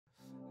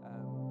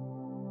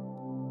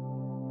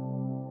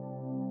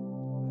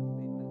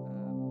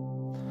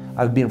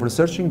I've been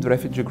researching the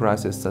refugee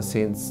crisis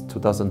since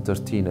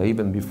 2013,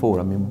 even before.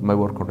 I mean, my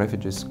work on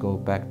refugees go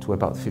back to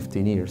about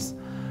 15 years.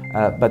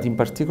 But in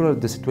particular,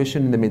 the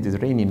situation in the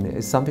Mediterranean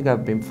is something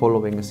I've been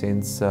following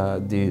since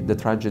the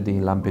tragedy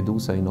in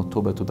Lampedusa in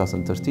October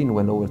 2013,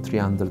 when over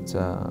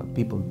 300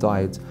 people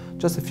died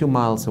just a few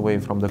miles away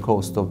from the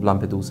coast of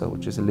Lampedusa,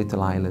 which is a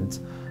little island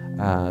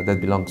that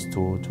belongs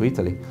to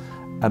Italy.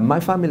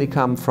 My family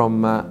come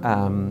from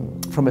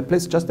a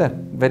place just there,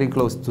 very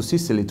close to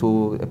Sicily,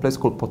 to a place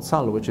called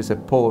Pozzallo, which is a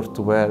port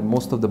where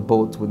most of the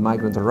boats with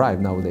migrants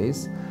arrive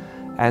nowadays.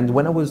 And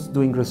when I was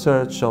doing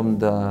research on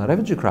the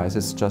refugee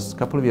crisis just a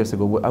couple of years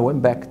ago, I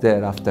went back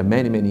there after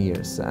many, many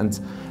years. And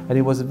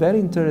it was a very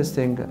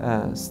interesting,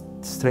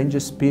 strange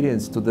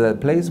experience to the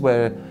place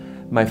where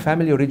my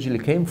family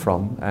originally came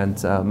from,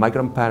 and my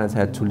grandparents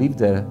had to live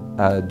there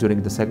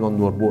during the Second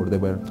World War. They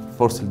were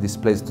forcibly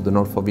displaced to the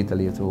north of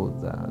Italy,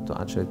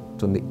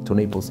 to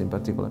Naples in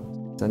particular.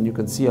 And you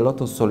can see a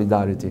lot of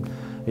solidarity,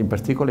 in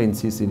particular in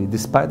Sicily,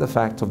 despite the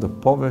fact of the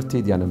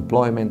poverty, the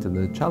unemployment and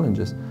the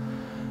challenges.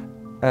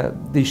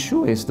 The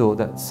issue is, though,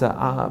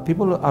 that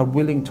people are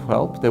willing to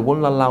help. They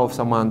won't allow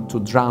someone to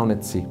drown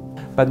at sea.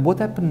 But what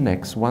happens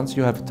next, once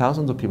you have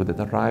thousands of people that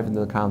arrive in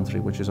the country,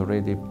 which is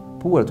already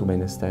poor to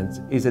many extents,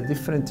 is a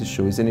different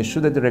issue. It's an issue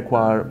that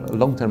requires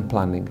long-term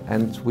planning.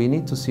 And we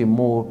need to see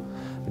more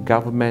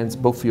governments,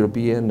 both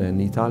European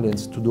and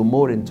Italians, to do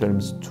more in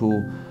terms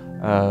to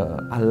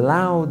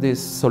allow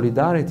this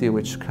solidarity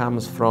which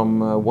comes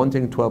from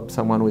wanting to help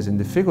someone who is in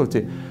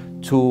difficulty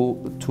to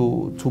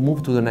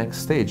move to the next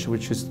stage,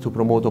 which is to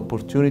promote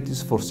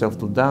opportunities for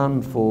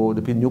self-to-done, for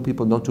the new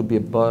people not to be a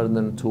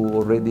burden to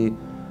already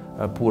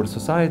poor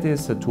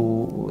societies,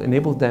 to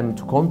enable them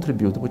to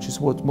contribute, which is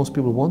what most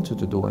people want you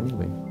to do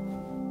anyway.